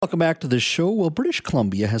Welcome back to the show. Well, British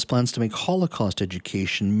Columbia has plans to make Holocaust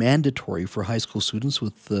education mandatory for high school students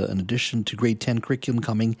with an addition to grade 10 curriculum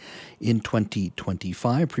coming in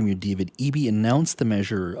 2025. Premier David Eby announced the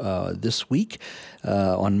measure this week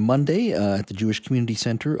on Monday at the Jewish Community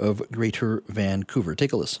Centre of Greater Vancouver.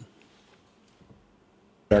 Take a listen.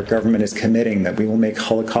 Our government is committing that we will make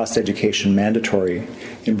Holocaust education mandatory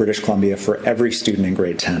in British Columbia for every student in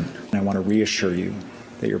grade 10. And I want to reassure you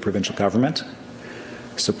that your provincial government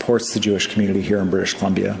supports the Jewish community here in British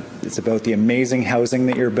Columbia. It's about the amazing housing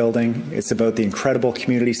that you're building. It's about the incredible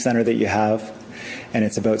community center that you have. And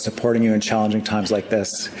it's about supporting you in challenging times like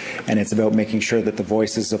this. And it's about making sure that the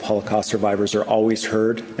voices of Holocaust survivors are always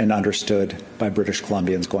heard and understood by British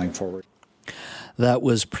Columbians going forward. That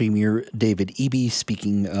was Premier David Eby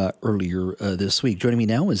speaking earlier this week. Joining me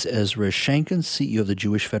now is Ezra Shankin, CEO of the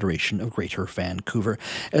Jewish Federation of Greater Vancouver.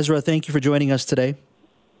 Ezra, thank you for joining us today.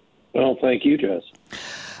 Well, thank you, Jess.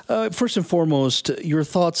 First and foremost, your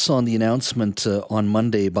thoughts on the announcement on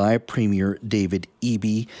Monday by Premier David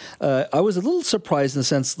Eby. I was a little surprised in the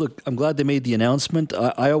sense, look, I'm glad they made the announcement.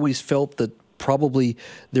 I always felt that probably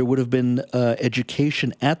there would have been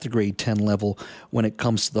education at the grade 10 level when it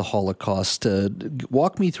comes to the Holocaust.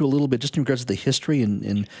 Walk me through a little bit just in regards to the history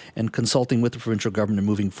and consulting with the provincial government and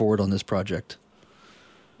moving forward on this project.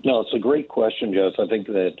 No, it's a great question, Jess. I think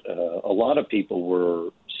that a lot of people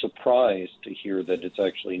were surprised to hear that it's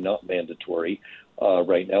actually not mandatory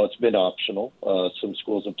right now. It's been optional. Some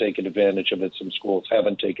schools have taken advantage of it. Some schools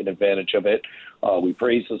haven't taken advantage of it. We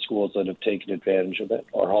praise the schools that have taken advantage of it.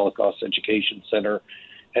 Our Holocaust Education Center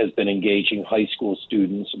has been engaging high school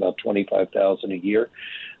students, about 25,000 a year.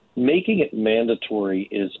 Making it mandatory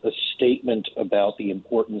is a statement about the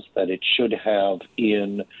importance that it should have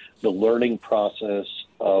in the learning process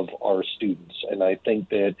of our students. And I think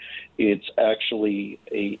that it's actually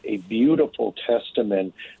a beautiful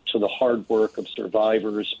testament to the hard work of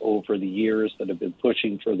survivors over the years that have been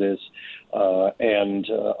pushing for this.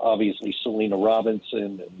 Obviously Selena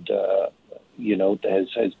Robinson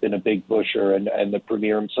has been a big pusher, and the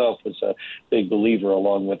Premier himself was a big believer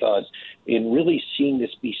along with us in really seeing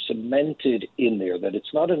this be cemented in there, that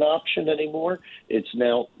it's not an option anymore. It's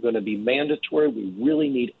now going to be mandatory. We really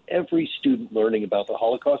need every student learning about the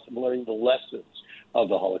Holocaust and learning the lessons of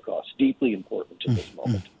the Holocaust. Deeply important to this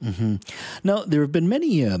moment. Mm-hmm. Now, there have been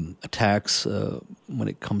many attacks when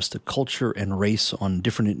it comes to culture and race on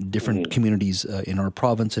different communities in our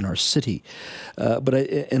province, in our city.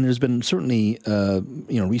 And there's been certainly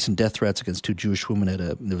recent death threats against two Jewish women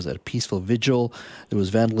there was at a peaceful vigil. There was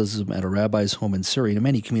vandalism at a rabbi's home in Surrey. And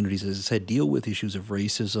many communities, as I said, deal with issues of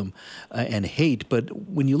racism and hate. But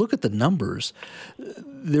when you look at the numbers,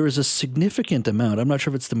 there is a significant amount. I'm not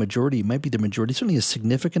sure if it's the majority. It might be the majority. Certainly a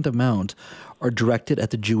significant amount are directed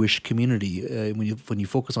at the Jewish community. When you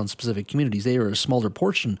focus on specific communities, they are a smaller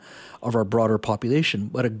portion of our broader population,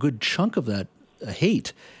 but a good chunk of that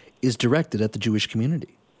hate is directed at the Jewish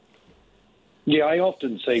community. Yeah, I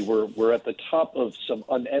often say we're at the top of some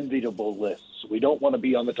unenviable lists. We don't want to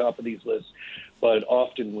be on the top of these lists, but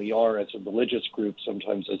often we are as a religious group,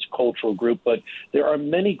 sometimes as a cultural group. But there are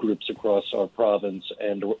many groups across our province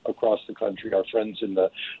and across the country. Our friends in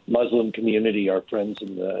the Muslim community, our friends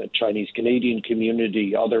in the Chinese Canadian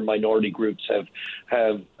community, other minority groups have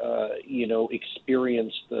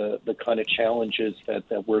experienced the kind of challenges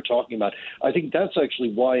that we're talking about. I think that's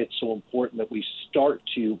actually why it's so important that we start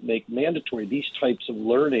to make mandatory these types of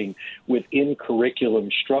learning within curriculum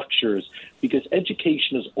structures, because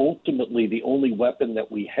education is ultimately the only weapon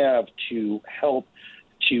that we have to help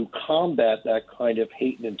to combat that kind of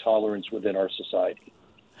hate and intolerance within our society.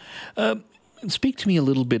 Speak to me a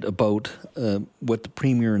little bit about what the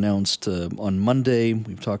Premier announced on Monday.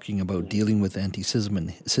 We're talking about dealing with anti-Semitism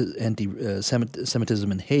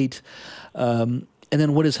and hate. And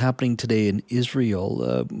then what is happening today in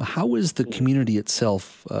Israel? How is the community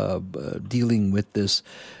itself dealing with this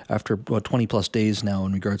after 20 plus days now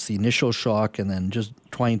in regards to the initial shock and then just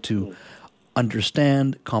trying to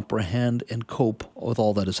understand, comprehend, and cope with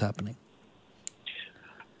all that is happening?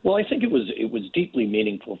 Well, I think it was deeply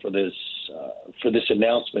meaningful for this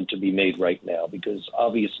announcement to be made right now, because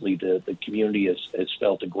obviously the community has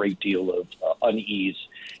felt a great deal of unease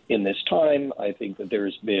in this time. I think that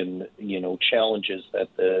there's been challenges that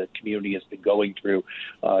the community has been going through,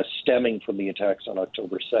 stemming from the attacks on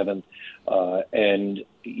October 7th, and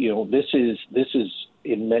this is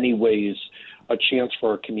in many ways a chance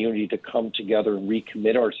for our community to come together and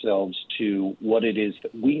recommit ourselves to what it is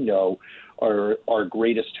that we know are our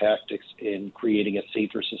greatest tactics in creating a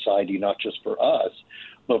safer society, not just for us,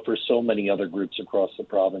 but for so many other groups across the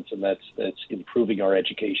province, and that's improving our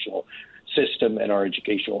educational system and our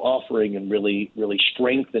educational offering, and really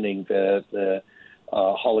strengthening the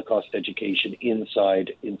Holocaust education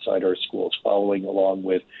inside our schools, following along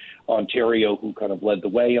with Ontario, who kind of led the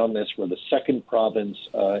way on this. We're the second province,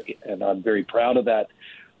 and I'm very proud of that,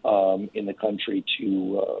 in the country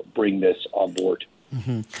to bring this on board.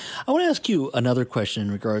 Mm-hmm. I want to ask you another question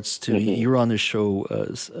in regards to, you were on this show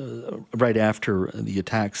right after the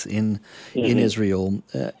attacks in Israel,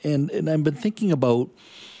 and I've been thinking about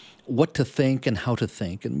what to think and how to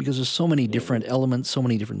think, and because there's so many different elements, so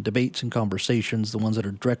many different debates and conversations, the ones that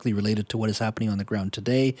are directly related to what is happening on the ground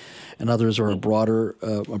today, and others are a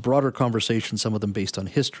broader conversation, some of them based on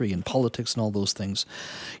history and politics and all those things.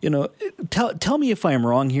 Tell me if I'm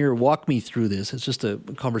wrong here, walk me through this. It's just a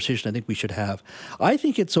conversation I think we should have. I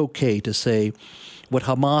think it's okay to say what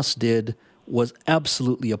Hamas did was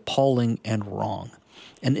absolutely appalling and wrong,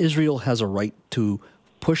 and Israel has a right to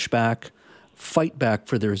push back, fight back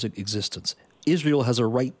for their existence. Israel has a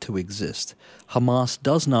right to exist. Hamas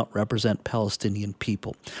does not represent Palestinian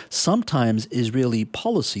people. Sometimes Israeli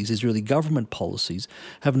policies, Israeli government policies,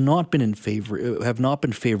 have not been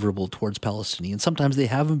favorable towards Palestinians. Sometimes they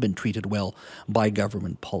haven't been treated well by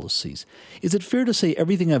government policies. Is it fair to say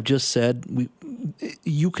everything I've just said,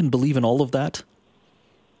 you can believe in all of that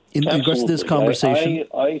in regards to this conversation?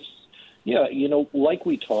 Yeah, like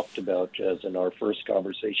we talked about, Jez, in our first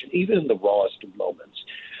conversation, even in the rawest of moments,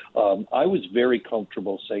 I was very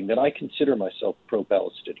comfortable saying that I consider myself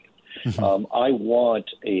pro-Palestinian. I want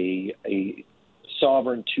a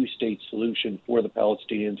sovereign two-state solution for the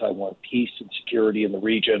Palestinians. I want peace and security in the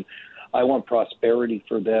region. I want prosperity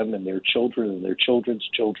for them and their children and their children's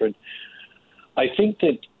children. I think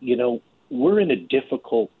that, we're in a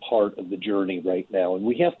difficult part of the journey right now, and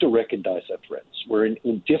we have to recognize that, friends. We're in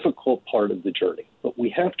a difficult part of the journey, but we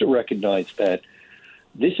have to recognize that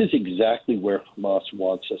this is exactly where Hamas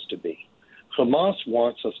wants us to be. Hamas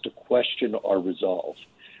wants us to question our resolve,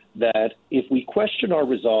 that if we question our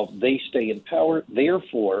resolve, they stay in power.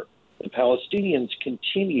 Therefore, the Palestinians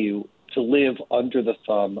continue to live under the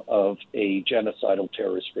thumb of a genocidal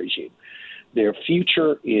terrorist regime. Their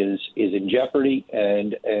future is in jeopardy,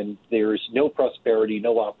 and there's no prosperity,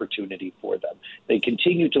 no opportunity for them. They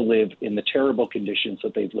continue to live in the terrible conditions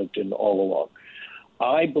that they've lived in all along.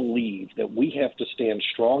 I believe that we have to stand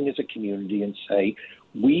strong as a community and say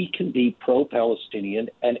we can be pro-Palestinian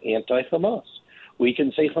and anti-Hamas. We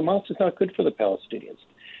can say Hamas is not good for the Palestinians.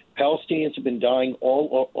 Palestinians have been dying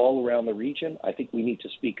all around the region. I think we need to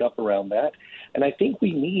speak up around that. And I think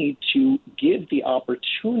we need to give the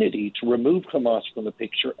opportunity to remove Hamas from the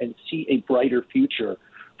picture and see a brighter future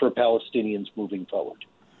for Palestinians moving forward.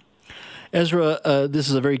 Ezra, this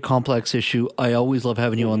is a very complex issue. I always love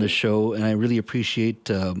having you on this show, and I really appreciate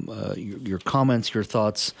your comments, your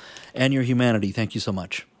thoughts, and your humanity. Thank you so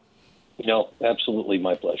much. No, absolutely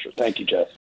my pleasure. Thank you, Jeff.